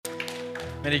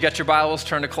And you got your Bibles,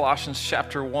 turn to Colossians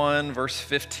chapter 1, verse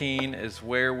 15 is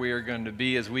where we are going to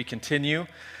be as we continue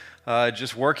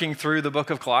just working through the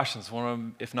book of Colossians, one of,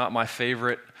 if not my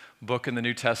favorite book in the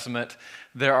New Testament.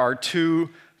 There are two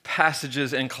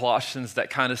passages in Colossians that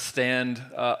kind of stand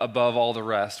above all the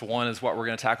rest. One is what we're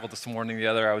going to tackle this morning. The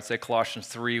other, I would say, Colossians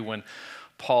 3, when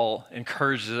Paul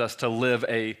encourages us to live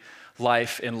a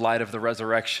life in light of the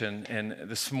resurrection. And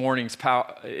this morning's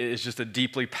is just a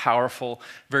deeply powerful,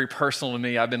 very personal to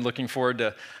me. I've been looking forward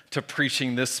to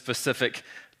preaching this specific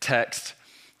text.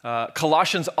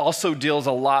 Colossians also deals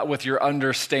a lot with your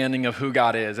understanding of who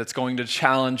God is. It's going to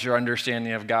challenge your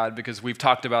understanding of God because we've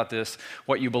talked about this.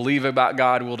 What you believe about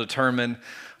God will determine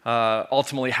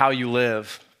ultimately how you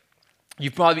live.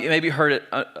 You've probably maybe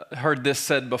heard this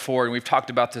said before, and we've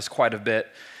talked about this quite a bit,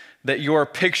 that your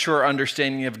picture or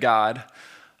understanding of God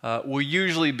will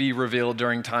usually be revealed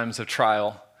during times of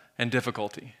trial and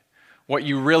difficulty. What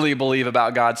you really believe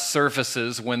about God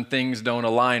surfaces when things don't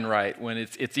align right, when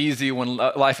it's easy when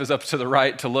life is up to the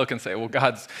right to look and say, well,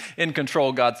 God's in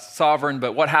control, God's sovereign,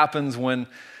 but what happens when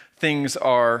things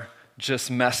are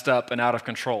just messed up and out of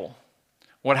control?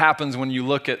 What happens when you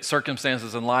look at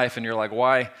circumstances in life and you're like,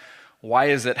 why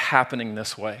is it happening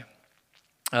this way?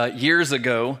 Years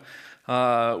ago,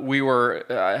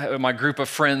 my group of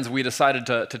friends, we decided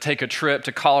to take a trip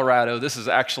to Colorado. This is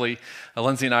actually,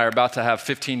 Lindsay and I are about to have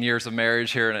 15 years of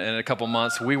marriage here in a couple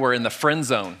months. We were in the friend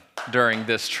zone during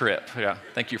this trip. Yeah,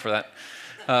 thank you for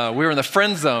that. We were in the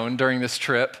friend zone during this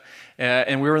trip,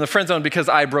 and we were in the friend zone because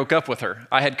I broke up with her.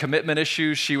 I had commitment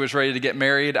issues. She was ready to get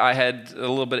married. I had a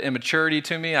little bit of immaturity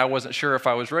to me. I wasn't sure if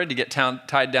I was ready to get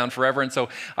tied down forever, and so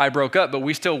I broke up, but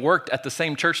we still worked at the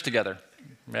same church together.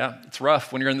 Yeah, it's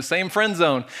rough when you're in the same friend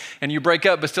zone and you break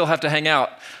up but still have to hang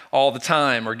out all the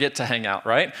time or get to hang out,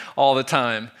 right? All the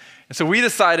time. And so we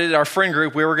decided, our friend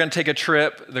group, we were going to take a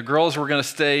trip. The girls were going to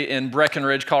stay in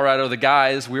Breckenridge, Colorado. The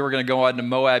guys, we were going to go out to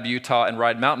Moab, Utah and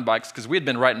ride mountain bikes because we had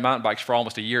been riding mountain bikes for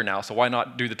almost a year now. So why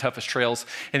not do the toughest trails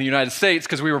in the United States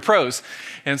because we were pros.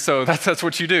 And so that's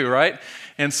what you do, right?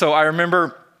 And so I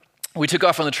remember we took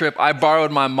off on the trip. I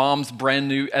borrowed my mom's brand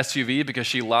new SUV because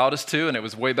she allowed us to, and it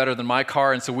was way better than my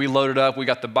car. And so we loaded up. We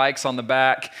got the bikes on the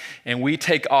back, and we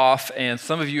take off. And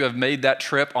some of you have made that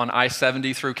trip on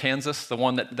I-70 through Kansas, the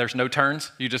one that there's no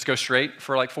turns. You just go straight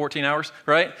for like 14 hours,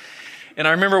 right? And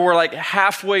I remember we're like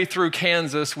halfway through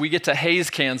Kansas. We get to Hays,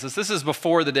 Kansas. This is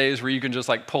before the days where you can just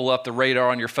like pull up the radar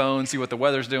on your phone, see what the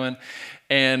weather's doing.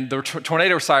 And the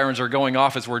tornado sirens are going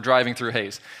off as we're driving through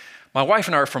Hays. My wife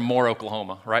and I are from Moore,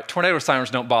 Oklahoma, right? Tornado sirens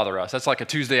don't bother us. That's like a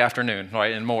Tuesday afternoon,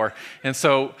 right, in Moore. And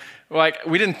so,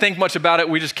 we didn't think much about it.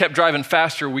 We just kept driving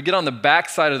faster. We get on the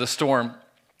backside of the storm.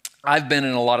 I've been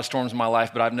in a lot of storms in my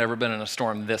life, but I've never been in a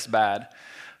storm this bad.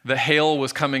 The hail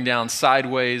was coming down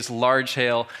sideways, large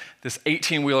hail. This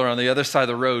 18-wheeler on the other side of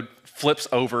the road flips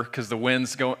over because the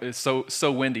wind's it's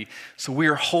so windy. So we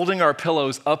are holding our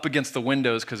pillows up against the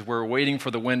windows because we're waiting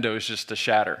for the windows just to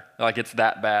shatter. Like it's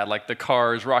that bad. Like the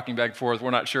car is rocking back and forth.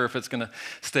 We're not sure if it's going to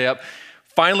stay up.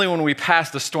 Finally, when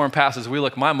the storm passes, we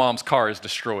look, my mom's car is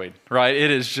destroyed, right?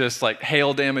 It is just like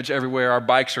hail damage everywhere. Our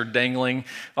bikes are dangling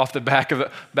off the back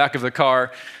of the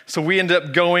car. So we end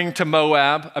up going to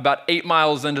Moab. About 8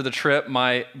 miles into the trip,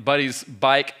 my buddy's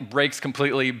bike breaks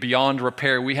completely beyond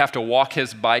repair. We have to walk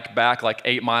his bike back like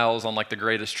 8 miles on like the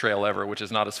greatest trail ever, which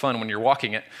is not as fun when you're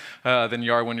walking it than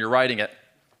you are when you're riding it.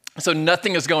 So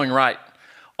nothing is going right.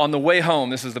 On the way home,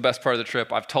 this is the best part of the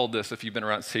trip. I've told this if you've been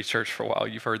around City Church for a while,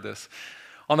 you've heard this.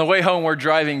 On the way home, we're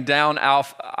driving down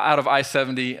out of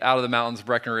I-70, out of the mountains,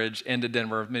 Breckenridge, into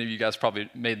Denver. Many of you guys probably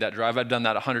made that drive. I've done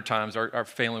that 100 times. Our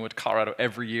family went to Colorado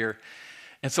every year.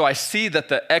 And so I see that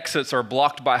the exits are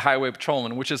blocked by highway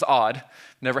patrolmen, which is odd.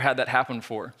 Never had that happen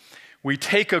before. We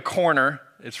take a corner.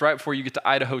 It's right before you get to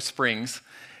Idaho Springs.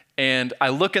 And I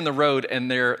look in the road,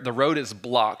 and the road is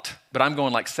blocked, but I'm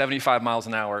going like 75 miles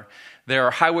an hour. There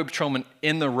are highway patrolmen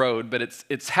in the road, but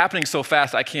it's happening so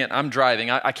fast, I'm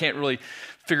driving. I can't really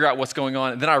figure out what's going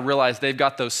on. And then I realized they've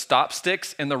got those stop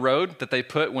sticks in the road that they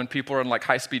put when people are in like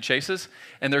high-speed chases,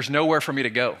 and there's nowhere for me to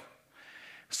go.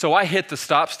 So I hit the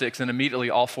stop sticks, and immediately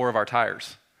all 4 of our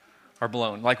tires are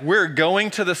blown. Like we're going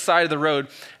to the side of the road,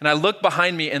 and I look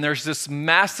behind me, and there's this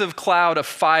massive cloud of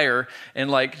fire and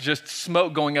like just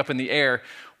smoke going up in the air.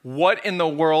 What in the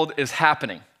world is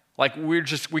happening? Like we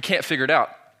can't figure it out.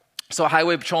 So a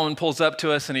highway patrolman pulls up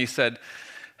to us, and he said,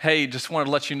 hey, just wanted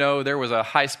to let you know there was a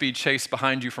high-speed chase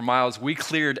behind you for miles. We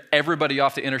cleared everybody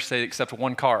off the interstate except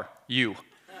one car, you.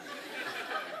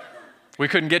 We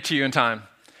couldn't get to you in time.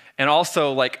 And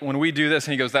also, like, when we do this,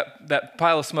 and he goes, that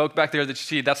pile of smoke back there that you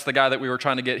see, that's the guy that we were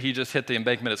trying to get. He just hit the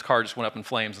embankment. His car just went up in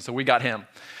flames. And so we got him.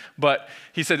 But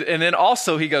he said, and then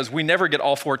also he goes, we never get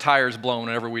all 4 tires blown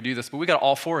whenever we do this, but we got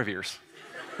all 4 of yours,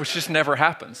 which just never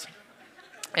happens.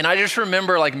 And I just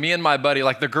remember like me and my buddy,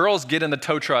 like the girls get in the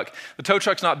tow truck. The tow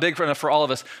truck's not big enough for all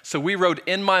of us. So we rode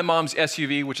in my mom's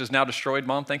SUV, which is now destroyed.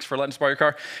 Mom, thanks for letting us borrow your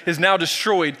car. Is now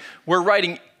destroyed. We're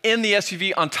riding in the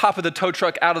SUV on top of the tow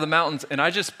truck out of the mountains. And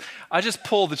I just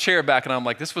pulled the chair back and I'm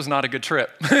like, this was not a good trip.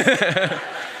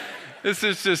 This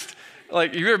is just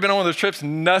like, you've ever been on one of those trips?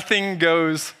 Nothing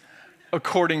goes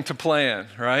according to plan,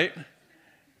 right?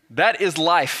 That is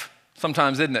life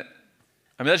sometimes, isn't it?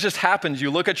 I mean, that just happens. You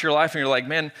look at your life and you're like,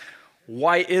 man,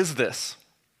 why is this?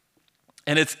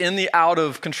 And it's in the out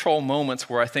of control moments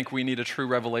where I think we need a true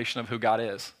revelation of who God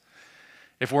is.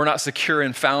 If we're not secure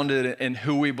and founded in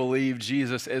who we believe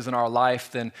Jesus is in our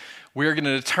life, then we're going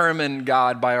to determine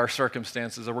God by our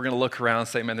circumstances, or we're going to look around and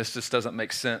say, man, this just doesn't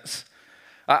make sense.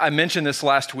 I mentioned this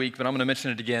last week, but I'm going to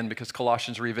mention it again because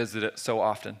Colossians revisit it so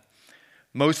often.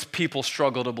 Most people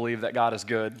struggle to believe that God is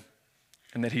good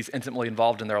and that he's intimately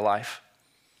involved in their life.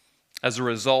 As a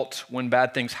result, when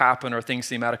bad things happen or things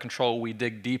seem out of control, we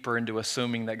dig deeper into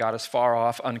assuming that God is far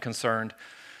off, unconcerned,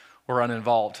 or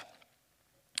uninvolved.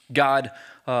 God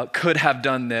could have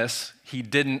done this. He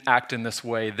didn't act in this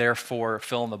way. Therefore,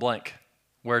 fill in the blank.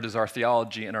 Where does our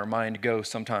theology and our mind go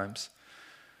sometimes?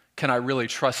 Can I really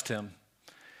trust him?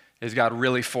 Is God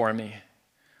really for me?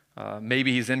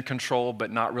 Maybe he's in control,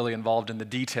 but not really involved in the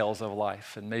details of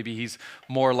life. And maybe he's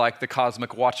more like the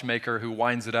cosmic watchmaker who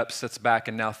winds it up, sits back,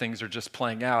 and now things are just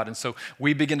playing out. And so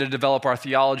we begin to develop our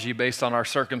theology based on our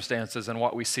circumstances and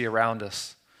what we see around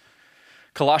us.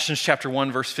 Colossians chapter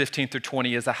 1, verse 15 through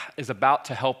 20 is about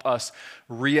to help us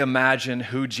reimagine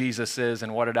who Jesus is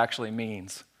and what it actually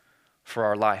means for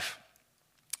our life.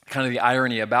 Kind of the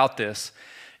irony about this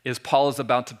is Paul is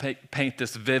about to paint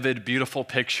this vivid, beautiful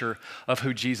picture of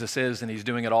who Jesus is, and he's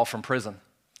doing it all from prison.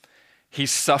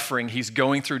 He's suffering, he's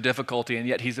going through difficulty, and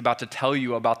yet he's about to tell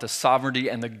you about the sovereignty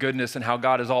and the goodness and how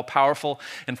God is all powerful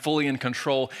and fully in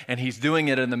control, and he's doing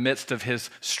it in the midst of his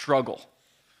struggle.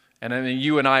 And I mean,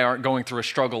 you and I aren't going through a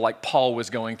struggle like Paul was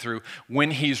going through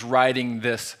when he's writing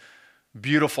this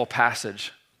beautiful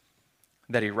passage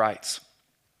that he writes.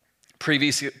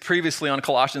 Previously on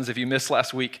Colossians, if you missed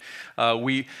last week,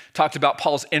 we talked about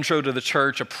Paul's intro to the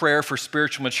church, a prayer for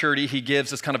spiritual maturity he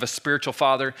gives as kind of a spiritual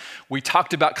father. We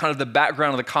talked about kind of the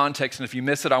background of the context, and if you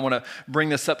missed it, I want to bring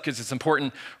this up because it's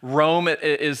important. Rome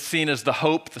is seen as the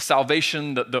hope, the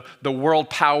salvation, the world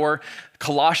power.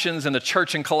 Colossians and the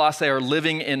church in Colossae are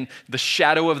living in the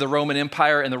shadow of the Roman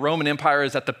Empire, and the Roman Empire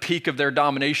is at the peak of their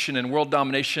domination and world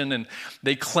domination, and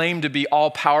they claim to be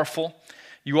all-powerful.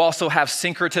 You also have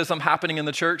syncretism happening in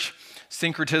the church.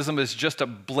 Syncretism is just a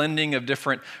blending of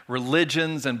different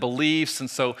religions and beliefs, and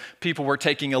so people were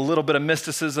taking a little bit of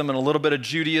mysticism and a little bit of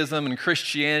Judaism and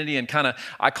Christianity and kind of,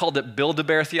 I called it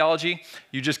Build-A-Bear theology.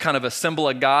 You just kind of assemble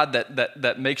a God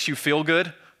that makes you feel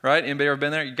good, right? Anybody ever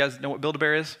been there? You guys know what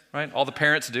Build-A-Bear is, right? All the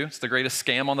parents do. It's the greatest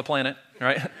scam on the planet,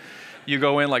 right? You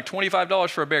go in like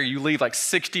 $25 for a bear, you leave like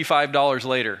 $65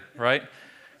 later, right?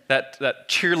 That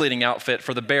cheerleading outfit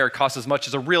for the bear costs as much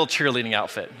as a real cheerleading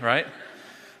outfit, right?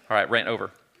 All right, rant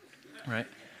over, right?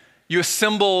 You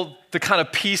assemble the kind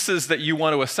of pieces that you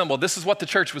want to assemble. This is what the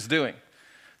church was doing.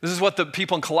 This is what the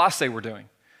people in Colossae were doing.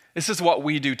 This is what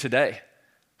we do today.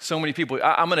 So many people,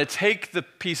 I'm going to take the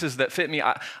pieces that fit me.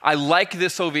 I like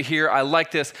this over here. I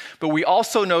like this. But we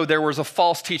also know there was a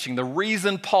false teaching. The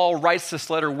reason Paul writes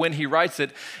this letter when he writes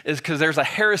it is because there's a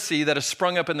heresy that has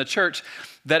sprung up in the church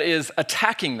that is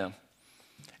attacking them.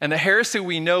 And the heresy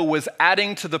we know was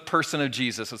adding to the person of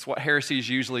Jesus. It's what heresies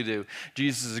usually do.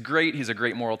 Jesus is great. He's a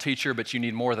great moral teacher, but you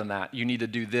need more than that. You need to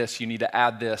do this. You need to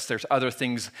add this. There's other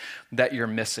things that you're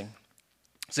missing.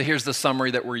 So here's the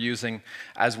summary that we're using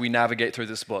as we navigate through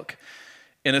this book.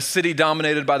 In a city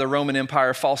dominated by the Roman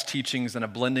Empire, false teachings, and a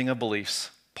blending of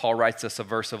beliefs, Paul writes us a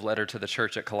verse of letter to the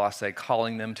church at Colossae,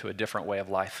 calling them to a different way of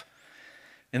life.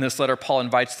 In this letter, Paul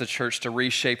invites the church to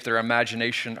reshape their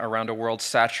imagination around a world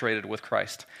saturated with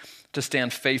Christ, to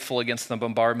stand faithful against the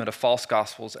bombardment of false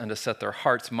gospels, and to set their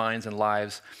hearts, minds, and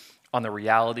lives on the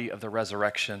reality of the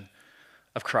resurrection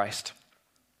of Christ.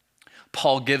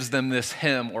 Paul gives them this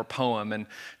hymn or poem, and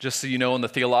just so you know, in the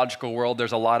theological world,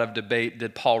 there's a lot of debate.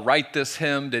 Did Paul write this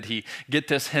hymn? Did he get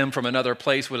this hymn from another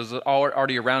place? Was it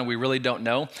already around? We really don't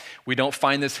know. We don't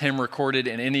find this hymn recorded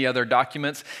in any other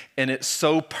documents, and it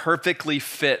so perfectly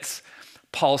fits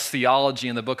Paul's theology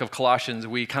in the book of Colossians.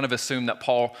 We kind of assume that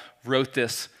Paul wrote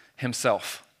this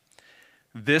himself.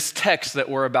 This text that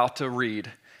we're about to read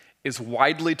is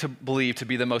widely believed to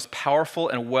be the most powerful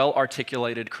and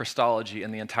well-articulated Christology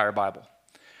in the entire Bible.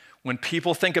 When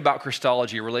people think about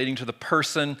Christology relating to the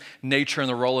person, nature, and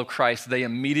the role of Christ, they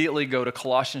immediately go to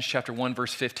Colossians chapter 1,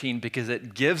 verse 15, because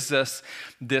it gives us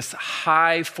this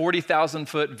high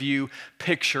 40,000-foot view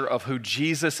picture of who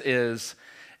Jesus is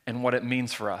and what it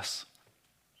means for us.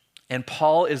 And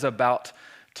Paul is about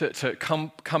to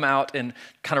come out and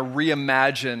kind of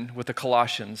reimagine with the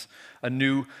Colossians a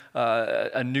new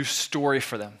story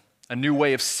for them, a new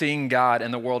way of seeing God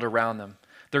and the world around them.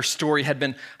 Their story had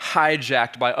been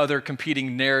hijacked by other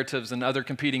competing narratives and other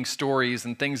competing stories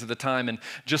and things of the time. And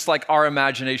just like our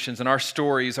imaginations and our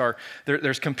stories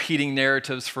there's competing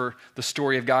narratives for the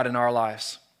story of God in our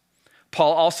lives.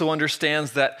 Paul also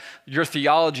understands that your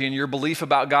theology and your belief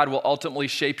about God will ultimately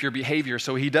shape your behavior.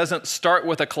 So he doesn't start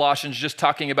with the Colossians just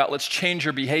talking about let's change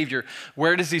your behavior.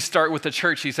 Where does he start with the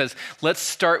church? He says, let's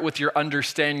start with your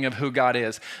understanding of who God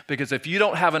is. Because if you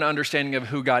don't have an understanding of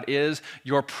who God is,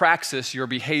 your praxis, your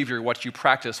behavior, what you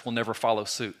practice will never follow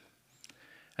suit.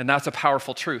 And that's a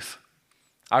powerful truth.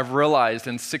 I've realized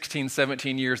in 16,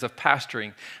 17 years of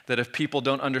pastoring that if people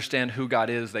don't understand who God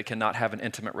is, they cannot have an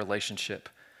intimate relationship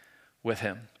with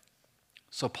him.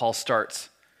 So Paul starts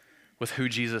with who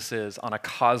Jesus is on a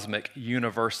cosmic,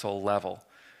 universal level.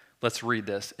 Let's read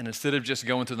this. And instead of just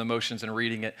going through the motions and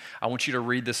reading it, I want you to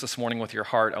read this morning with your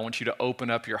heart. I want you to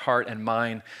open up your heart and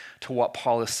mind to what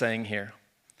Paul is saying here.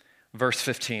 Verse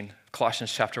 15,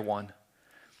 Colossians chapter 1.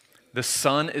 The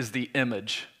Son is the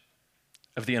image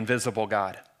of the invisible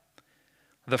God,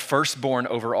 the firstborn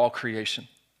over all creation.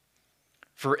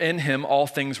 For in him all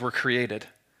things were created,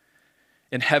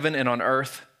 in heaven and on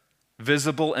earth,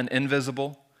 visible and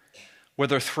invisible,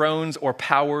 whether thrones or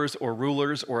powers or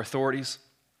rulers or authorities.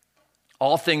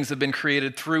 All things have been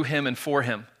created through him and for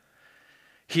him.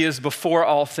 He is before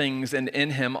all things, and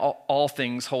in him all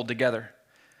things hold together.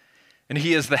 And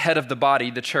he is the head of the body,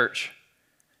 the church.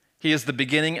 He is the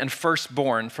beginning and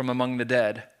firstborn from among the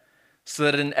dead, so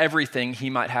that in everything he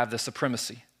might have the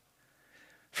supremacy.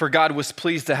 For God was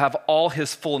pleased to have all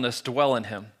his fullness dwell in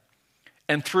him,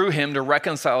 and through him to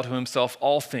reconcile to himself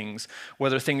all things,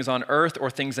 whether things on earth or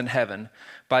things in heaven,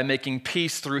 by making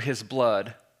peace through his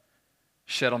blood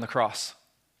shed on the cross.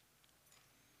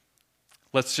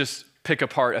 Let's just pick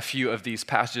apart a few of these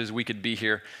passages. We could be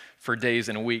here for days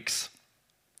and weeks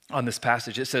on this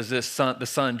passage. It says this, the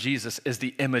Son, Jesus, is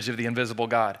the image of the invisible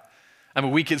God. I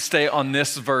mean, we could stay on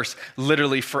this verse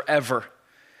literally forever.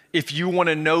 If you want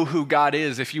to know who God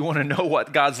is, if you want to know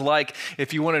what God's like,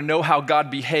 if you want to know how God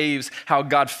behaves, how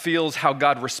God feels, how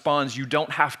God responds, you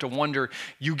don't have to wonder.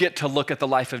 You get to look at the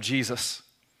life of Jesus.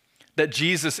 That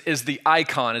Jesus is the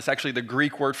icon. It's actually the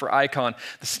Greek word for icon,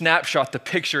 the snapshot, the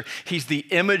picture. He's the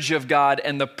image of God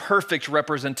and the perfect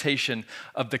representation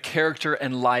of the character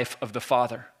and life of the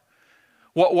Father.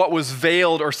 What was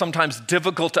veiled or sometimes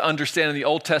difficult to understand in the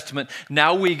Old Testament,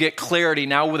 now we get clarity.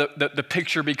 Now the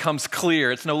picture becomes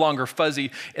clear. It's no longer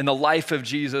fuzzy in the life of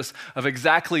Jesus of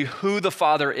exactly who the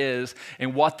Father is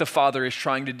and what the Father is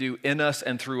trying to do in us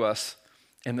and through us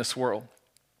in this world.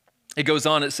 It goes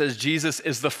on, it says, Jesus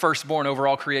is the firstborn over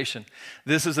all creation.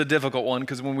 This is a difficult one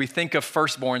because when we think of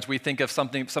firstborns, we think of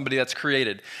somebody that's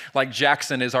created. Like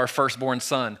Jackson is our firstborn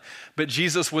son. But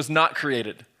Jesus was not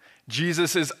created.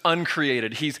 Jesus is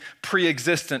uncreated. He's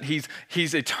pre-existent.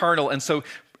 He's eternal. And so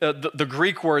the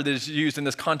Greek word that is used in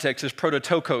this context is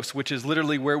prototokos, which is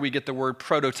literally where we get the word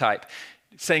prototype,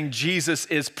 saying Jesus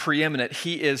is preeminent.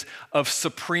 He is of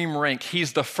supreme rank.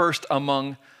 He's the first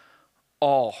among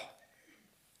all.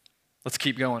 Let's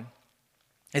keep going.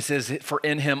 It says, for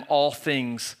in him all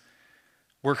things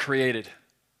were created.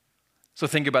 So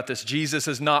think about this. Jesus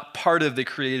is not part of the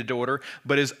created order,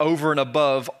 but is over and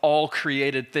above all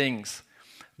created things.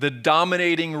 The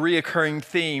dominating, reoccurring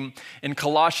theme in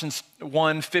Colossians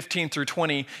 1, 15 through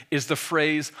 20 is the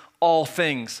phrase, all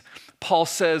things. Paul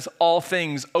says all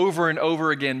things over and over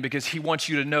again because he wants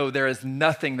you to know there is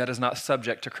nothing that is not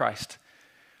subject to Christ.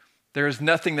 There is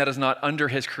nothing that is not under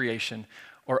his creation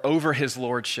or over his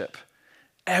lordship.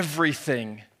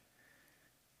 Everything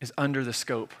is under the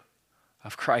scope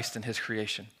of Christ and his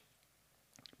creation.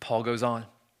 Paul goes on.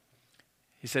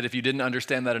 He said, if you didn't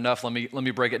understand that enough, let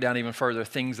me break it down even further.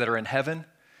 Things that are in heaven,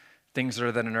 things that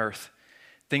are then in earth,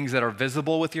 things that are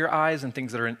visible with your eyes and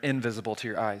things that are invisible to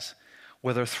your eyes,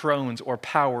 whether thrones or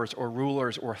powers or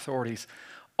rulers or authorities,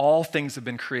 all things have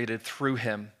been created through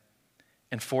him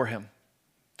and for him.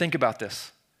 Think about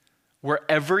this.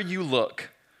 Wherever you look,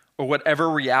 or whatever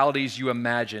realities you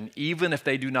imagine, even if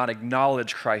they do not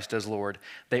acknowledge Christ as Lord,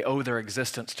 they owe their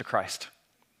existence to Christ.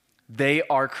 They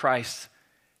are Christ's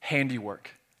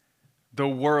handiwork. The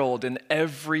world and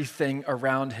everything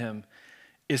around him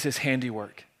is his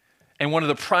handiwork. And one of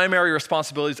the primary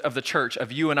responsibilities of the church,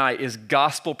 of you and I, is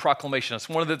gospel proclamation. It's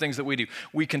one of the things that we do.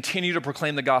 We continue to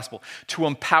proclaim the gospel, to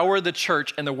empower the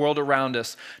church and the world around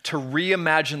us to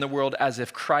reimagine the world as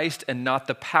if Christ and not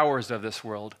the powers of this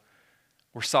world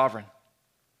were sovereign.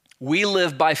 We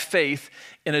live by faith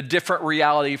in a different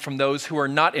reality from those who are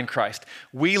not in Christ.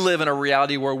 We live in a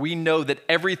reality where we know that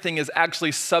everything is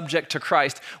actually subject to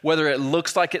Christ, whether it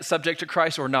looks like it's subject to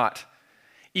Christ or not.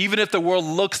 Even if the world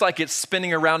looks like it's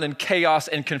spinning around in chaos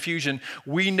and confusion,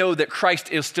 we know that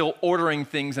Christ is still ordering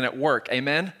things and at work.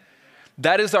 Amen?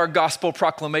 That is our gospel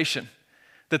proclamation,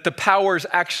 that the powers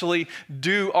actually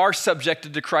are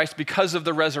subjected to Christ because of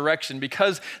the resurrection,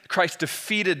 because Christ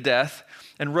defeated death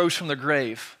and rose from the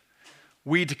grave.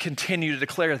 We to continue to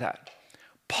declare that.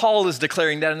 Paul is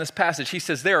declaring that in this passage. He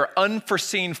says there are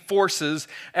unforeseen forces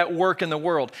at work in the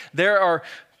world. There are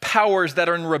powers that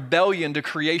are in rebellion to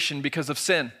creation because of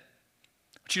sin.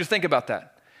 I want you to think about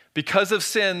that. Because of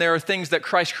sin, there are things that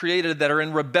Christ created that are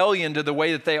in rebellion to the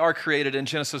way that they are created in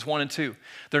Genesis 1 and 2.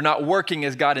 They're not working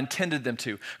as God intended them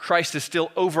to. Christ is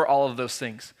still over all of those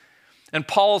things. And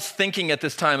Paul's thinking at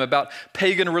this time about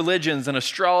pagan religions and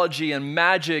astrology and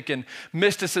magic and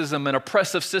mysticism and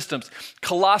oppressive systems.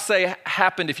 Colossae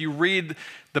happened, if you read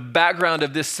the background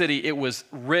of this city, it was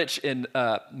rich in,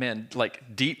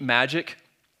 deep magic.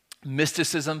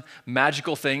 Mysticism,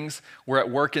 magical things were at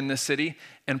work in this city.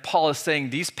 And Paul is saying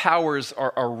these powers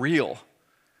are real,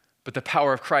 but the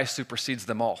power of Christ supersedes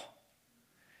them all.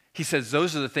 He says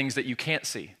those are the things that you can't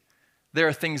see. There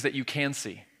are things that you can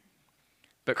see,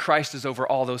 but Christ is over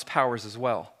all those powers as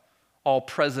well. All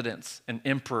presidents and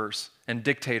emperors and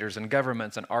dictators and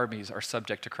governments and armies are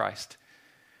subject to Christ.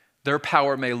 Their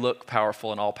power may look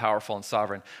powerful and all-powerful and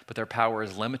sovereign, but their power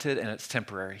is limited and it's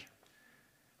temporary.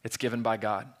 It's given by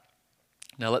God.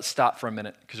 Now let's stop for a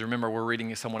minute, because remember, we're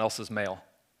reading someone else's mail.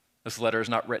 This letter is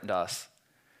not written to us.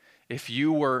 If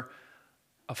you were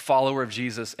a follower of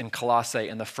Jesus in Colossae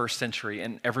in the first century,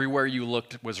 and everywhere you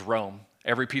looked was Rome,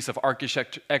 every piece of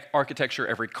architecture,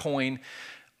 every coin,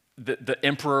 the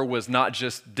emperor was not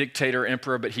just dictator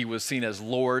emperor, but he was seen as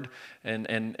Lord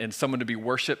and someone to be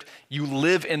worshiped. You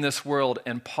live in this world,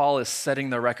 and Paul is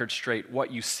setting the record straight. What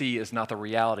you see is not the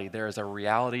reality. There is a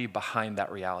reality behind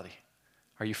that reality.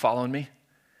 Are you following me?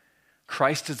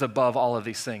 Christ is above all of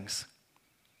these things.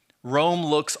 Rome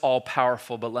looks all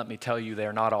powerful, but let me tell you, they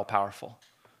are not all powerful.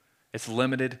 It's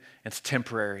limited, it's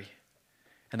temporary,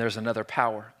 and there's another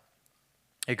power.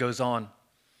 It goes on.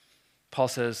 Paul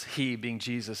says, he, being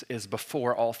Jesus, is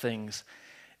before all things,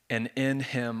 and in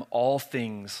him all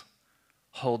things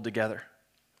hold together.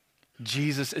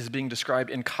 Jesus is being described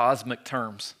in cosmic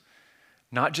terms,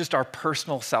 not just our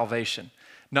personal salvation,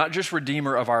 not just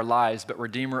Redeemer of our lives, but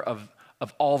Redeemer of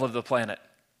all of the planet,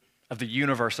 of the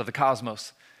universe, of the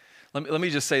cosmos. Let me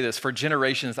just say this. For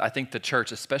generations, I think the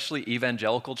church, especially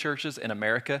evangelical churches in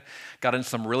America, got into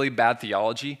some really bad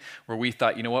theology where we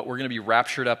thought, you know what, we're going to be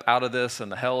raptured up out of this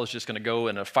and the hell is just going to go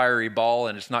in a fiery ball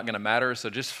and it's not going to matter. So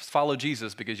just follow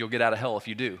Jesus because you'll get out of hell if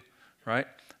you do, right?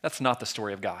 That's not the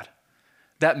story of God.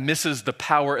 That misses the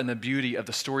power and the beauty of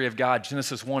the story of God.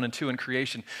 Genesis 1 and 2 in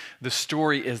creation. The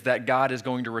story is that God is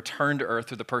going to return to earth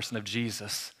through the person of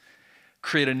Jesus,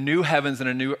 create a new heavens and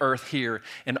a new earth here,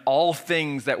 and all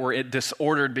things that were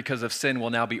disordered because of sin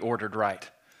will now be ordered right.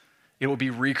 It will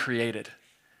be recreated.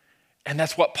 And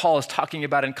that's what Paul is talking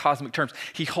about in cosmic terms.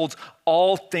 He holds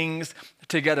all things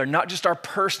together, not just our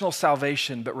personal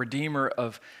salvation, but Redeemer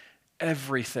of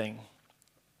everything.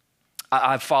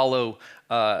 I follow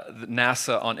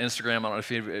NASA on Instagram. I don't know if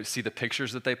you see the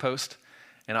pictures that they post.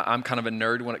 And I'm kind of a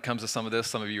nerd when it comes to some of this.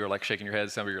 Some of you are like shaking your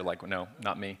heads. Some of you are like, well, no,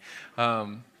 not me.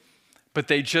 But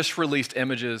they just released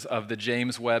images of the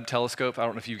James Webb Telescope. I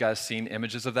don't know if you guys seen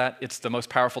images of that. It's the most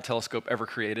powerful telescope ever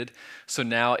created. So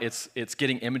now it's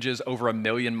getting images over 1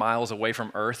 million miles away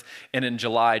from Earth. And in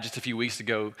July, just a few weeks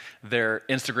ago, their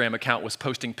Instagram account was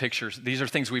posting pictures. These are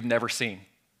things we've never seen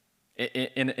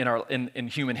in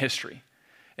human history.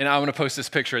 And I want to post this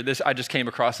picture. I just came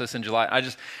across this in July.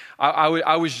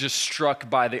 I was just struck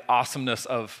by the awesomeness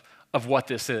of what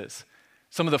this is.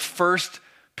 Some of the first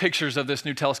pictures of this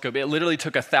new telescope. It literally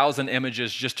took 1,000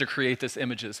 images just to create these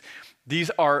images.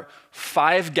 These are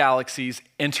 5 galaxies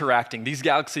interacting. These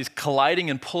galaxies colliding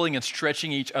and pulling and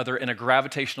stretching each other in a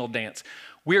gravitational dance.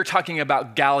 We are talking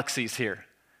about galaxies here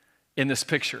in this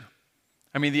picture.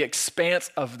 I mean, the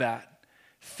expanse of that.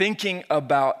 Thinking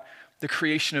about the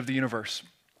creation of the universe.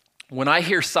 When I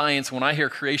hear science, when I hear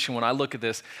creation, when I look at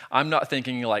this, I'm not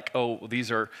thinking like, oh, these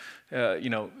are,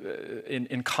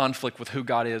 in conflict with who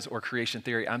God is or creation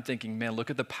theory. I'm thinking, man, look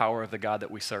at the power of the God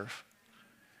that we serve.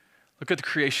 Look at the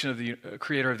creation of the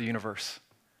creator of the universe.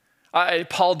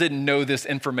 Paul didn't know this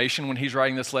information when he's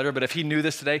writing this letter, but if he knew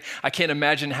this today, I can't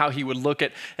imagine how he would look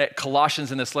at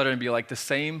Colossians in this letter and be like, the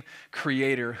same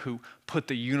creator who put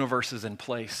the universes in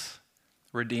place,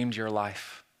 redeemed your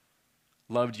life,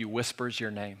 loved you, whispers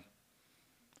your name.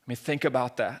 I mean, think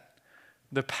about that.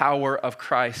 The power of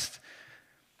Christ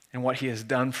and what he has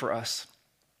done for us.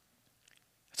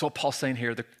 That's what Paul's saying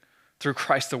here. Through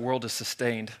Christ, the world is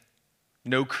sustained.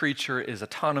 No creature is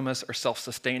autonomous or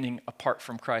self-sustaining apart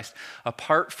from Christ.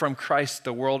 Apart from Christ,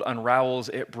 the world unravels,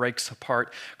 it breaks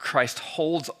apart. Christ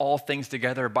holds all things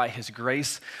together by his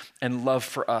grace and love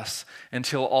for us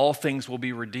until all things will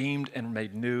be redeemed and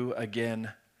made new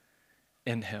again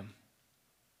in him.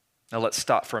 Now let's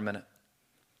stop for a minute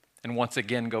and once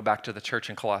again go back to the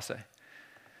church in Colossae.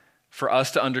 For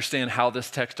us to understand how this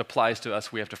text applies to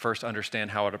us, we have to first understand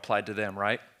how it applied to them,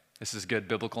 right? This is good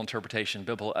biblical interpretation,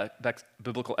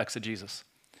 biblical exegesis.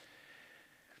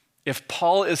 If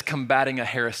Paul is combating a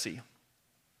heresy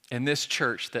in this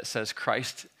church that says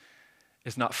Christ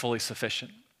is not fully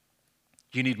sufficient,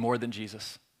 you need more than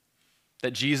Jesus.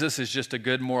 That Jesus is just a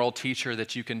good moral teacher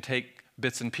that you can take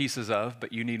bits and pieces of,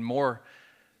 but you need more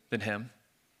than him.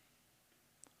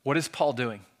 What is Paul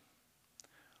doing?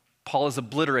 Paul is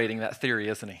obliterating that theory,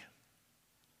 isn't he?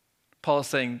 Paul is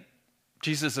saying,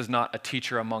 Jesus is not a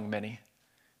teacher among many.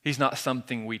 He's not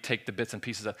something we take the bits and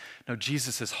pieces of. No,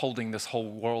 Jesus is holding this whole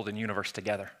world and universe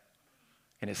together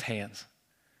in his hands.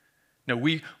 No,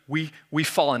 we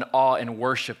fall in awe and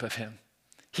worship of him.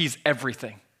 He's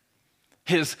everything.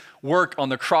 His work on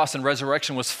the cross and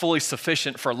resurrection was fully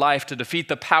sufficient for life to defeat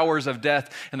the powers of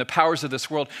death and the powers of this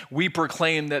world. We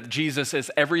proclaim that Jesus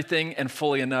is everything and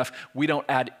fully enough. We don't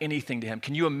add anything to him.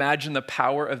 Can you imagine the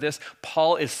power of this?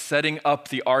 Paul is setting up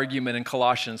the argument in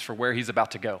Colossians for where he's about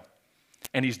to go.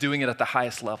 And he's doing it at the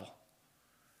highest level.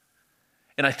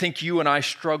 And I think you and I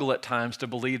struggle at times to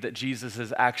believe that Jesus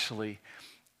is actually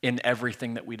in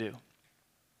everything that we do.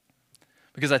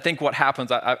 Because I think what happens,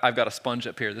 I've got a sponge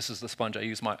up here. This is the sponge I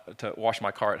use to wash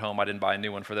my car at home. I didn't buy a new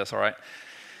one for this, all right?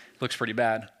 Looks pretty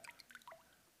bad.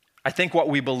 I think what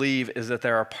we believe is that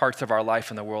there are parts of our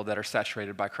life in the world that are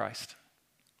saturated by Christ.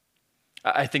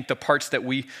 I think the parts that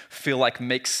we feel like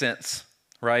make sense,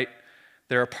 right?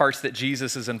 There are parts that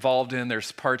Jesus is involved in.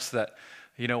 There's parts that,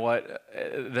 you know what,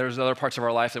 there's other parts of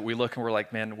our life that we look and we're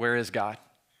like, man, where is God?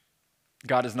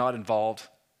 God is not involved.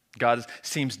 God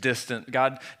seems distant.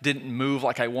 God didn't move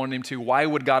like I wanted him to. Why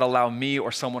would God allow me or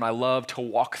someone I love to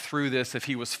walk through this if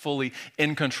he was fully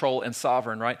in control and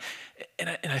sovereign, right?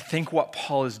 And I think what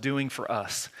Paul is doing for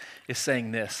us is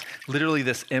saying this, literally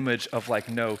this image of like,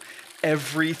 no,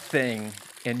 everything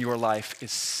in your life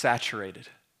is saturated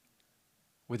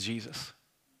with Jesus.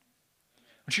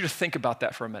 I want you to think about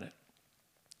that for a minute.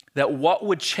 That what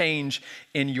would change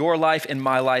in your life, in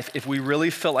my life, if we really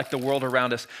felt like the world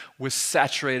around us was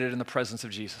saturated in the presence of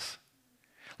Jesus?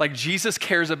 Like Jesus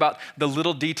cares about the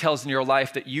little details in your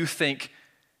life that you think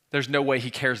there's no way he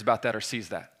cares about that or sees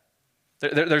that.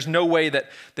 There's no way that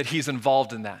he's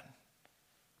involved in that.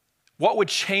 What would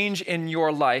change in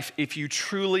your life if you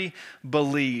truly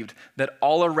believed that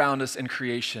all around us in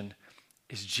creation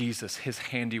is Jesus, his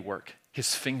handiwork,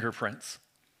 his fingerprints?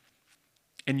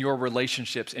 In your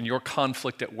relationships, in your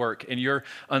conflict at work, in your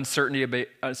uncertainty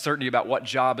about what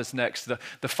job is next, the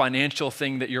financial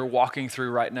thing that you're walking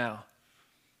through right now,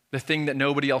 the thing that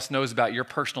nobody else knows about, your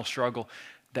personal struggle,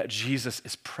 that Jesus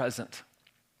is present.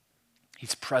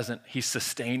 He's present. He's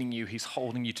sustaining you. He's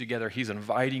holding you together. He's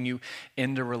inviting you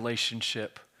into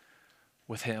relationship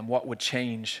with him. What would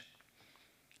change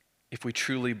if we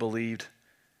truly believed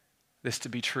this to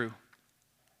be true?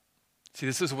 See,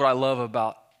 this is what I love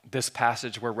about this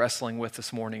passage we're wrestling with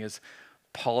this morning is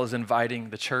Paul is inviting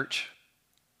the church,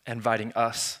 inviting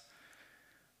us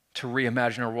to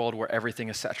reimagine a world where everything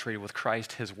is saturated with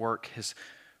Christ, his work, his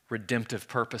redemptive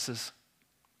purposes.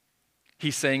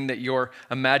 He's saying that your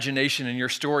imagination and your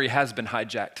story has been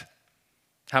hijacked.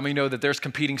 How many know that there's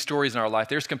competing stories in our life?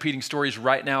 There's competing stories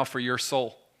right now for your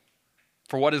soul.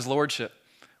 For what is lordship?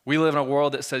 We live in a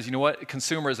world that says, you know what,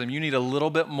 consumerism, you need a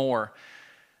little bit more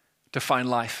to find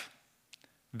life.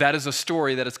 That is a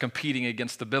story that is competing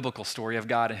against the biblical story of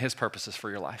God and his purposes for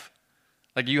your life.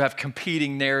 Like you have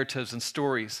competing narratives and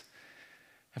stories.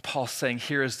 And Paul's saying,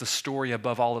 here is the story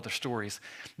above all other stories.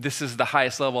 This is the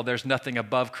highest level. There's nothing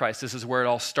above Christ. This is where it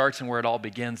all starts and where it all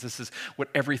begins. This is what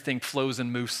everything flows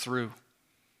and moves through.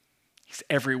 He's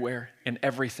everywhere in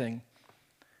everything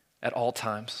at all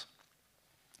times.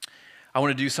 I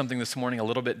want to do something this morning a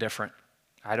little bit different.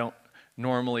 I don't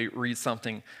normally read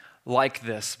something like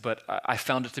this, but I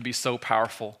found it to be so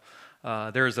powerful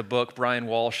There is a book Brian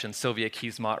Walsh and Sylvia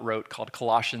Keysmont wrote called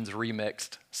Colossians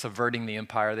Remixed, Subverting the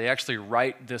Empire. They actually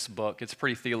write this book. It's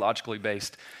pretty theologically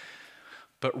based.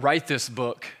 But write this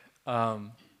book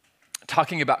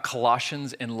talking about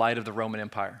Colossians in light of the Roman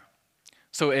Empire.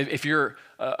 So if you're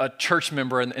a church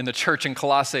member in the church in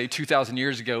Colossae 2,000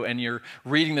 years ago and you're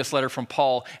reading this letter from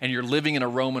Paul and you're living in a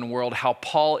Roman world, how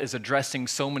Paul is addressing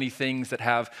so many things that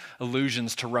have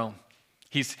allusions to Rome.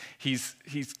 He's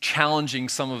challenging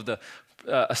some of the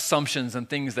assumptions and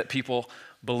things that people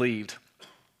believed.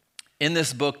 In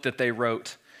this book that they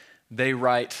wrote, they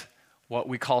write what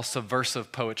we call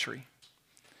subversive poetry.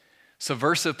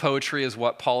 Subversive poetry is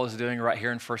what Paul is doing right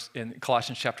here in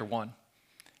Colossians chapter 1.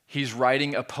 He's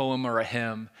writing a poem or a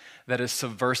hymn that is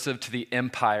subversive to the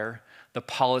empire, the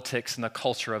politics, and the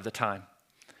culture of the time.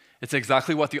 It's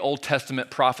exactly what the Old Testament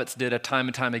prophets did time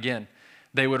and time again.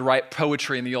 They would write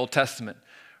poetry in the Old Testament,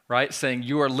 right? Saying,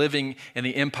 you are living in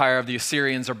the empire of the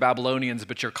Assyrians or Babylonians,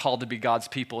 but you're called to be God's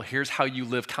people. Here's how you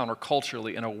live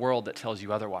counterculturally in a world that tells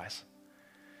you otherwise.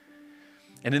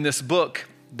 And in this book,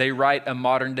 they write a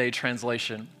modern day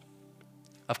translation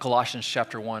of Colossians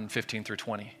chapter 1, 15 through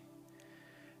 20.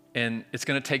 And it's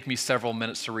going to take me several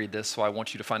minutes to read this, so I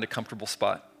want you to find a comfortable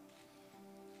spot.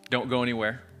 Don't go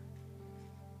anywhere.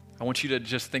 I want you to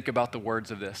just think about the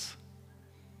words of this.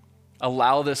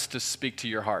 Allow this to speak to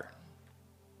your heart.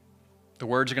 The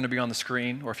words are going to be on the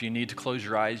screen, or if you need to close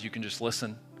your eyes, you can just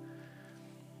listen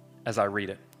as I read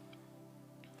it.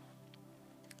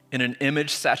 In an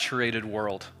image-saturated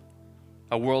world,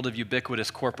 a world of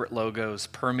ubiquitous corporate logos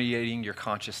permeating your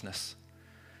consciousness,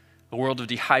 a world of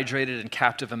dehydrated and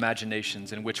captive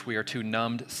imaginations in which we are too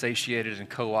numbed, satiated, and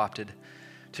co-opted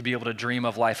to be able to dream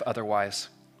of life otherwise.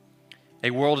 A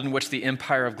world in which the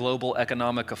empire of global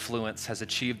economic affluence has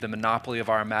achieved the monopoly of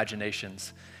our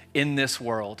imaginations. In this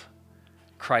world,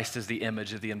 Christ is the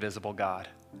image of the invisible God.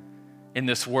 In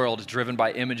this world, driven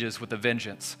by images with a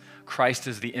vengeance, Christ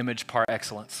is the image par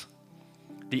excellence,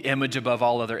 the image above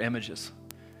all other images,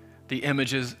 the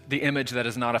image that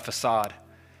is not a facade,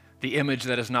 the image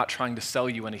that is not trying to sell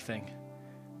you anything,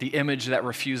 the image that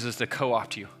refuses to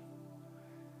co-opt you.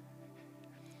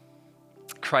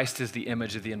 Christ is the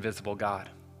image of the invisible God,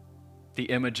 the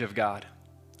image of God,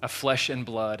 a flesh and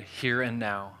blood, here and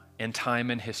now, in time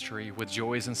and history, with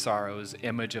joys and sorrows,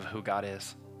 image of who God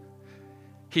is.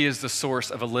 He is the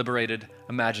source of a liberated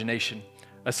imagination,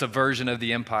 a subversion of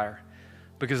the empire,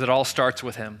 because it all starts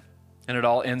with him and it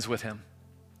all ends with him.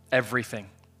 Everything,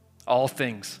 all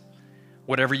things,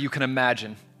 whatever you can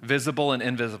imagine, visible and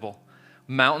invisible,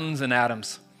 mountains and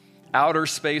atoms, outer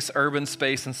space, urban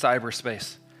space, and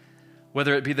cyberspace,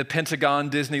 whether it be the Pentagon,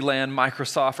 Disneyland,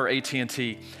 Microsoft, or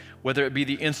AT&T, whether it be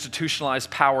the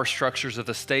institutionalized power structures of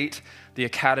the state, the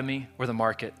academy, or the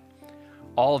market,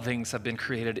 all things have been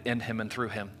created in him and through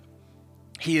him.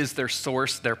 He is their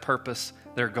source, their purpose,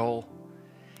 their goal.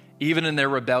 Even in their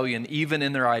rebellion, even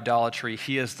in their idolatry,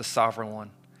 he is the sovereign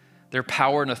one. Their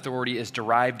power and authority is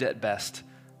derived at best,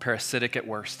 parasitic at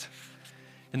worst.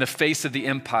 In the face of the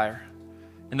empire,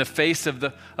 in the face of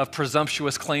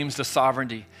presumptuous claims to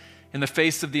sovereignty, in the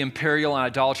face of the imperial and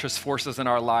idolatrous forces in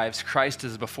our lives, Christ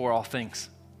is before all things.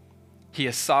 He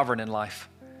is sovereign in life,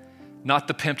 not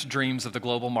the pimped dreams of the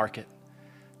global market,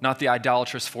 not the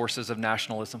idolatrous forces of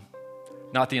nationalism,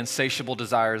 not the insatiable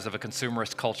desires of a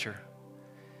consumerist culture.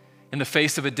 In the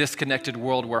face of a disconnected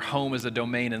world where home is a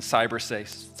domain in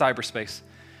cyberspace,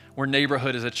 where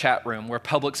neighborhood is a chat room, where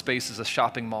public space is a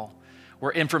shopping mall,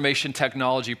 where information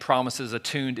technology promises a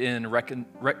tuned-in,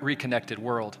 reconnected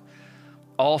world,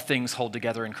 all things hold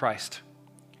together in Christ.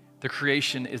 The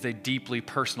creation is a deeply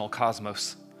personal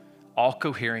cosmos, all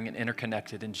cohering and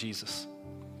interconnected in Jesus.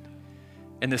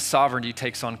 And this sovereignty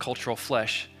takes on cultural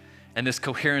flesh, and this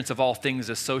coherence of all things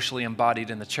is socially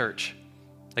embodied in the church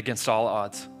against all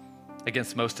odds,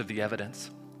 against most of the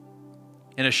evidence.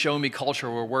 In a show-me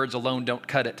culture where words alone don't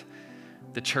cut it,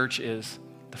 the church is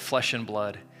the flesh and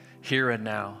blood, here and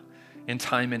now, in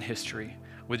time and history,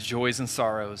 with joys and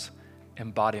sorrows,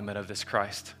 embodiment of this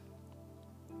Christ.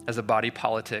 As a body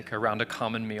politic around a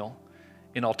common meal,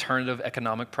 in alternative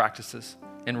economic practices,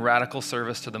 in radical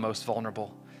service to the most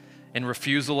vulnerable, in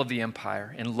refusal of the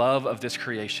empire, in love of this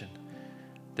creation,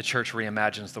 the church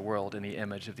reimagines the world in the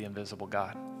image of the invisible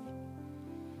God.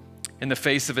 In the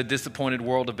face of a disappointed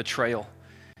world of betrayal,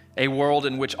 a world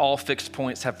in which all fixed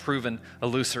points have proven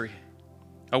illusory,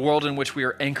 a world in which we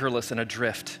are anchorless and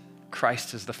adrift,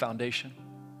 Christ is the foundation,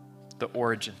 the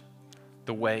origin,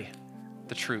 the way,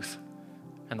 the truth,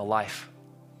 and the life.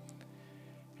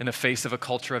 In the face of a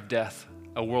culture of death,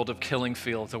 a world of killing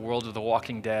fields, a world of the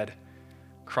walking dead,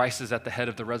 Christ is at the head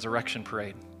of the resurrection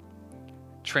parade.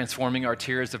 transforming our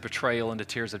tears of betrayal into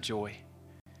tears of joy,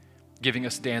 giving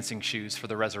us dancing shoes for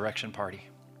the resurrection party.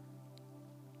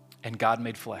 And God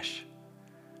made flesh,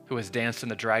 who has danced in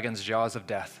the dragon's jaws of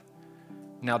death,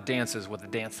 now dances with a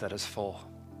dance that is full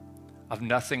of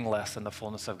nothing less than the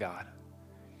fullness of God.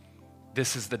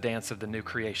 This is the dance of the new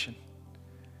creation.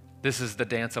 This is the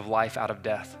dance of life out of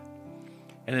death.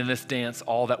 And in this dance,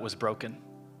 all that was broken,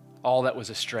 all that was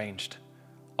estranged,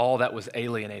 all that was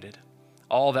alienated,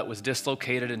 all that was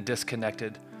dislocated and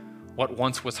disconnected, what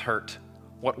once was hurt,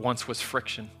 what once was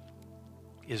friction,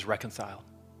 is reconciled,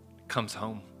 comes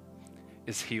home,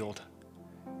 is healed,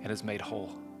 and is made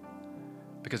whole.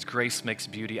 Because grace makes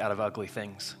beauty out of ugly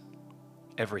things.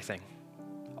 Everything,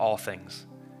 all things,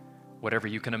 whatever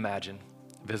you can imagine,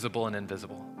 visible and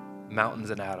invisible, mountains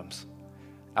and atoms,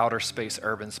 outer space,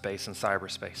 urban space, and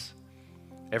cyberspace.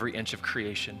 Every inch of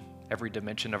creation, every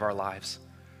dimension of our lives,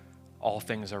 all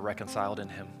things are reconciled in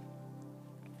him.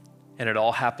 And it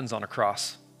all happens on a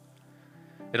cross.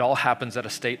 It all happens at a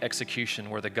state execution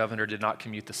where the governor did not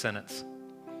commute the sentence.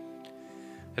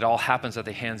 It all happens at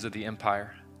the hands of the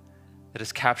empire that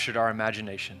has captured our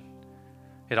imagination.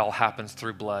 It all happens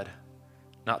through blood,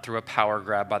 not through a power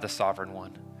grab by the sovereign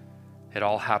one. It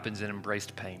all happens in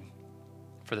embraced pain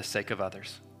for the sake of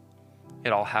others.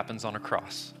 It all happens on a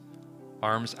cross,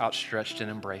 arms outstretched in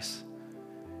embrace.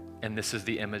 And this is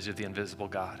the image of the invisible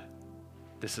God.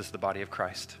 This is the body of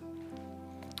Christ.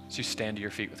 So you stand to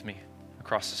your feet with me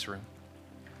across this room.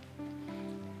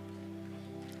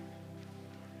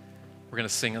 We're going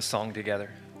to sing a song together.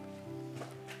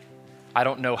 I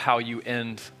don't know how you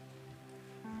end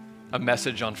a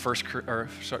message on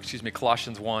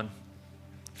Colossians 1,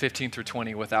 15 through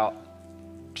 20 without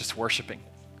just worshiping.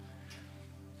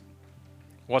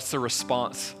 What's the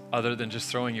response other than just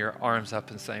throwing your arms up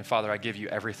and saying, Father, I give you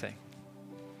everything?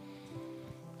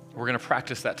 We're going to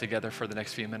practice that together for the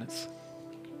next few minutes.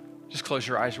 Just close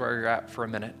your eyes where you're at for a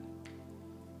minute.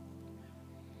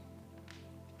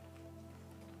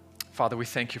 Father, we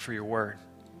thank you for your word.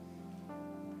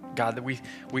 God, that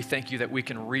we thank you that we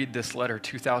can read this letter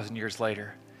 2,000 years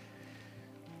later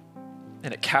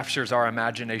and it captures our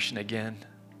imagination again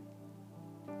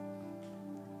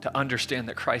to understand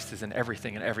that Christ is in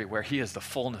everything and everywhere. He is the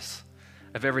fullness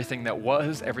of everything that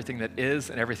was, everything that is,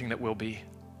 and everything that will be.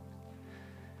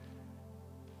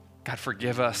 God,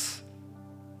 forgive us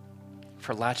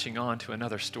for latching on to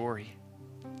another story,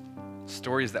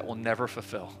 stories that will never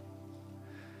fulfill.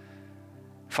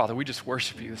 Father, we just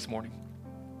worship you this morning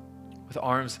with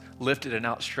arms lifted and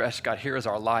outstretched. God, here is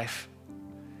our life.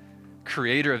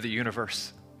 Creator of the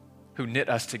universe, who knit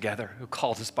us together, who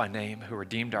called us by name, who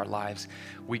redeemed our lives.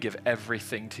 We give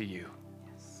everything to you.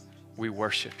 We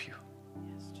worship you.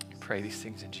 We pray these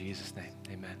things in Jesus' name.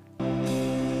 Amen.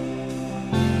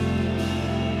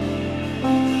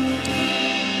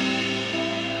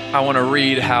 I want to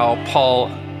read how Paul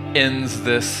ends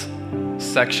this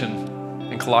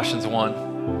section in Colossians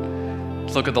 1.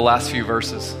 Let's look at the last few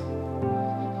verses.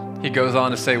 He goes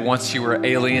on to say, once you were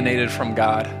alienated from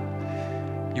God,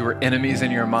 you were enemies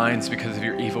in your minds because of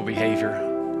your evil behavior.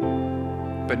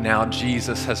 But now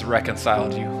Jesus has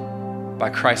reconciled you by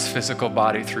Christ's physical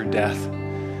body through death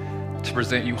to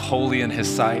present you holy in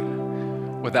his sight,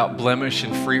 without blemish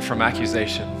and free from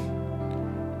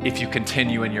accusation. If you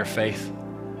continue in your faith,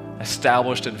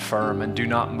 established and firm, and do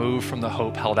not move from the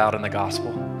hope held out in the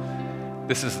gospel.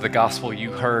 This is the gospel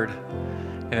you heard,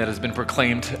 and it has been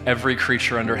proclaimed to every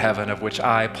creature under heaven, of which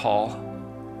I, Paul,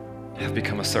 have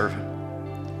become a servant.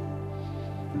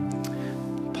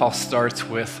 Paul starts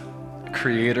with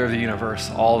creator of the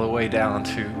universe all the way down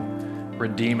to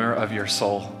redeemer of your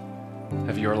soul,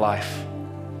 of your life.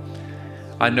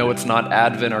 I know it's not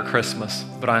Advent or Christmas,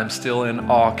 but I am still in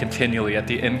awe continually at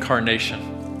the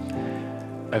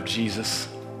incarnation of Jesus,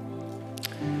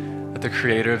 that the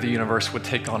creator of the universe would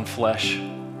take on flesh.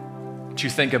 But you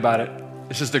think about it,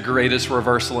 this is the greatest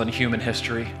reversal in human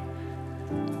history,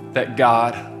 that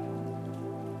God,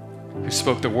 who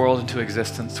spoke the world into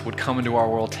existence, would come into our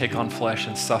world, take on flesh,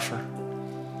 and suffer,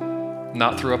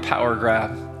 not through a power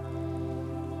grab,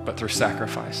 but through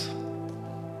sacrifice.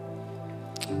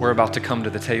 We're about to come to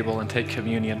the table and take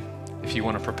communion if you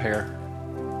want to prepare.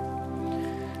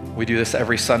 We do this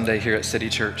every Sunday here at City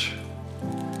Church.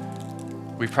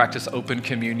 We practice open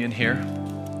communion here.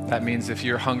 That means if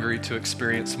you're hungry to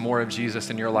experience more of Jesus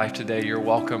in your life today, you're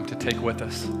welcome to take with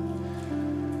us.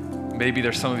 Maybe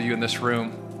there's some of you in this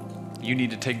room, you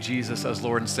need to take Jesus as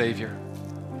Lord and Savior.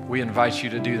 We invite you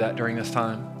to do that during this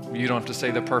time. You don't have to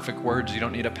say the perfect words. You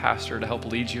don't need a pastor to help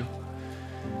lead you.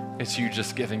 It's you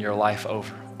just giving your life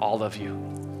over, all of you.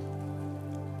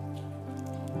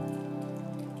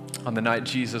 On the night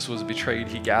Jesus was betrayed,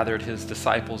 he gathered his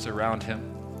disciples around him.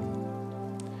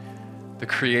 The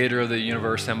creator of the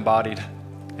universe embodied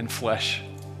in flesh.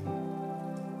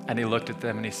 And he looked at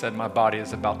them and he said, my body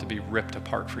is about to be ripped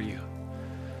apart for you.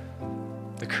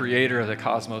 The creator of the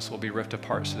cosmos will be ripped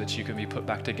apart so that you can be put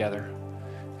back together.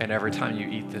 And every time you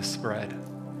eat this bread,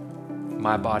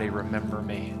 my body, remember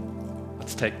me.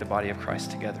 Let's take the body of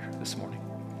Christ together this morning.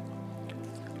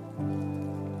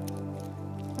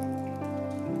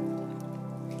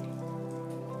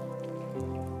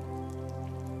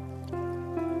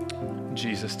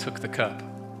 Jesus took the cup,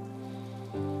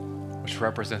 which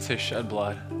represents his shed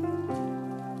blood.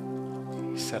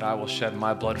 He said, I will shed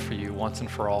my blood for you once and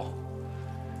for all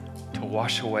to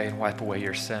wash away and wipe away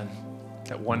your sin.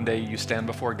 That one day you stand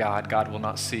before God, God will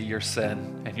not see your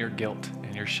sin and your guilt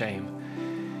and your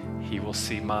shame. He will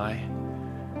see my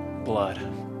blood,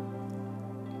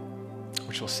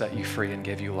 which will set you free and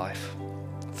give you life.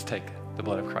 Let's take the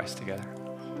blood of Christ together.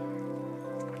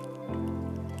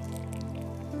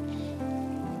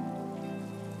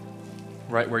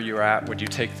 Right where you're at, would you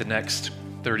take the next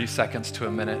 30 seconds to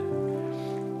a minute,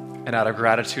 and out of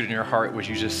gratitude in your heart, would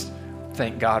you just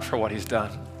thank God for what he's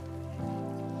done?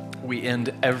 We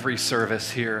end every service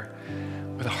here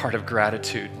with a heart of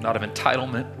gratitude, not of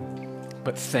entitlement,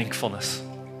 but thankfulness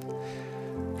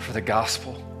for the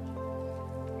gospel.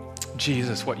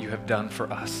 Jesus, what you have done for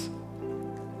us.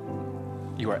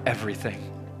 You are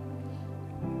everything.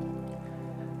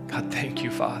 God, thank you,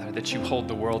 Father, that you hold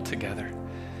the world together,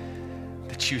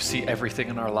 that you see everything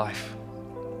in our life.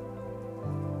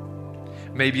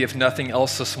 Maybe if nothing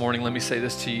else this morning, let me say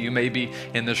this to you. You may be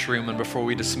in this room, and before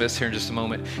we dismiss here in just a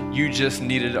moment, you just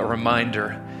needed a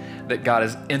reminder that God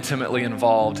is intimately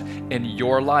involved in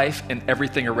your life and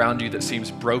everything around you that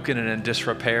seems broken and in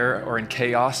disrepair or in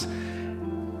chaos.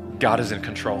 God is in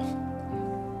control.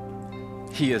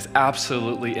 He is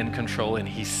absolutely in control, and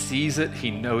he sees it, he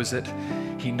knows it,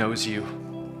 he knows you.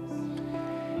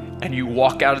 And you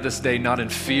walk out of this day not in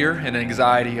fear and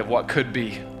anxiety of what could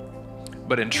be,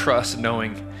 but in trust,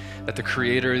 knowing that the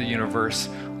creator of the universe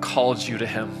called you to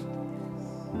him,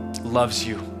 loves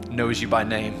you, knows you by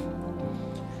name,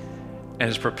 and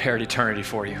has prepared eternity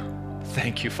for you.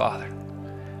 Thank you, Father,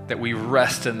 that we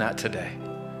rest in that today.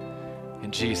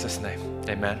 In Jesus' name,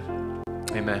 amen.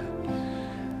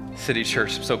 Amen. City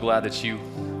Church, I'm so glad that you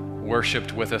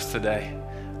worshiped with us today.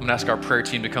 I'm gonna ask our prayer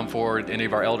team to come forward. Any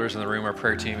of our elders in the room, our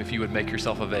prayer team, if you would make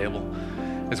yourself available.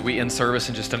 As we end service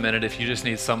in just a minute, if you just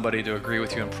need somebody to agree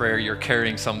with you in prayer, you're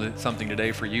carrying something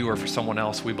today for you or for someone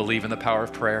else, we believe in the power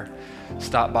of prayer.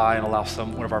 Stop by and allow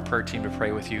one of our prayer team to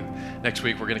pray with you. Next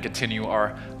week, we're gonna continue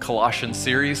our Colossians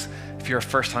series. If you're a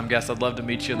first-time guest, I'd love to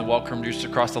meet you in the welcome room just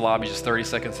across the lobby, just 30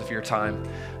 seconds of your time.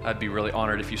 I'd be really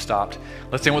honored if you stopped.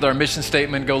 Let's end with our mission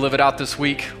statement. Go live it out this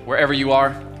week, wherever you are.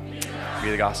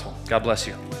 Be the gospel. God bless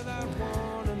you.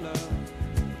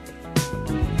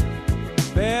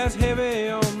 Bears heavy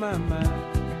on my mind.